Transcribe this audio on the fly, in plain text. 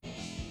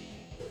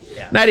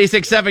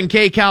96.7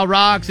 K-Cal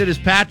rocks. It is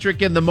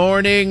Patrick in the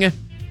morning.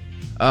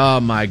 Oh,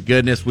 my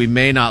goodness. We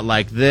may not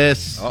like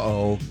this.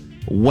 Uh-oh.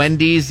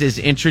 Wendy's is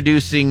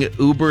introducing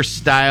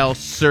Uber-style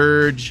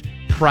surge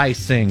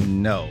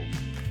pricing. No.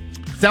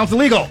 Sounds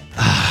illegal.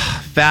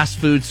 Fast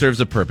food serves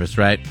a purpose,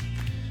 right?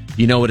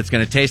 You know what it's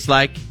going to taste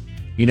like.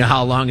 You know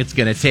how long it's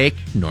going to take,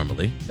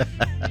 normally.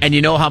 And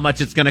you know how much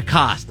it's going to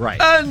cost. Right.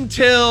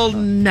 Until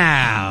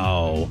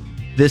now.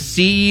 The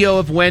CEO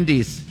of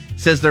Wendy's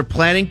says they're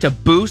planning to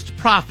boost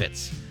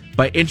profits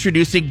by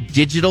introducing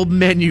digital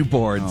menu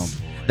boards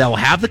that will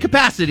have the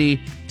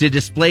capacity to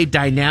display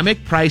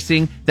dynamic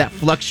pricing that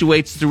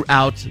fluctuates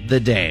throughout the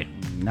day.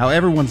 Now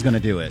everyone's going to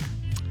do it.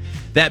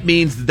 That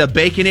means the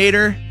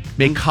Baconator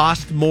may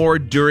cost more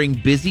during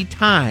busy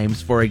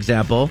times, for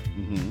example,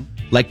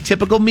 like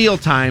typical meal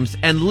times,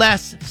 and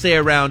less, say,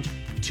 around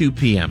 2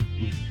 p.m.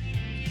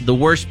 The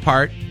worst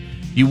part,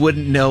 you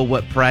wouldn't know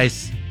what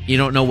price, you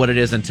don't know what it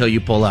is until you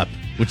pull up,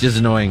 which is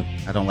annoying.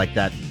 I don't like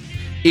that.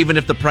 Even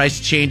if the price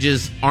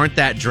changes aren't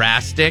that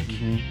drastic,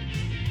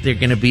 they're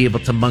going to be able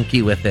to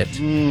monkey with it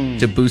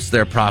to boost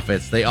their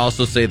profits. They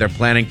also say they're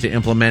planning to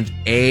implement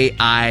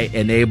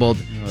AI-enabled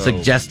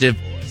suggestive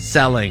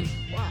selling,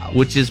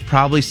 which is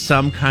probably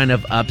some kind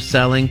of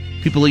upselling.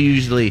 People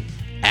usually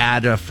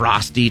add a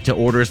Frosty to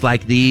orders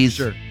like these.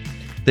 Sure.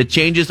 The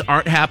changes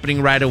aren't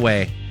happening right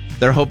away.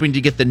 They're hoping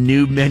to get the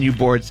new menu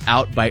boards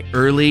out by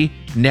early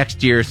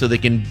next year so they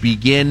can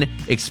begin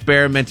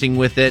experimenting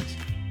with it.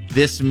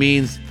 This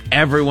means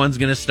everyone's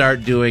going to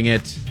start doing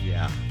it.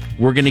 Yeah.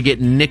 We're going to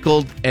get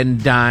nickeled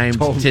and dimed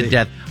to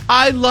death.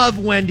 I love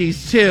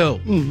Wendy's,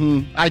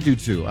 too. I do,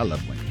 too. I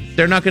love Wendy's.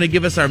 They're not going to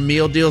give us our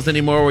meal deals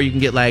anymore where you can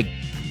get, like,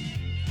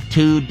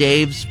 2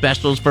 Dave's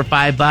specials for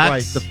 $5.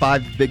 Right, the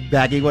 5 big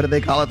baggie. What do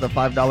they call it? The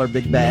 $5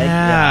 big bag?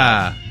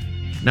 Yeah.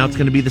 Now it's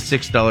going to be the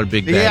 $6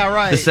 big bag. Yeah,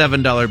 right. The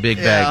 $7 big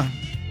bag.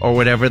 Or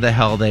whatever the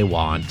hell they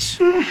want.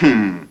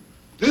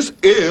 This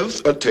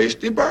is a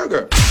tasty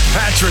burger.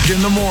 Patrick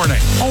in the morning,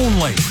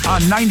 only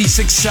on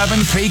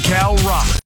 96.7 K-Cal Rock.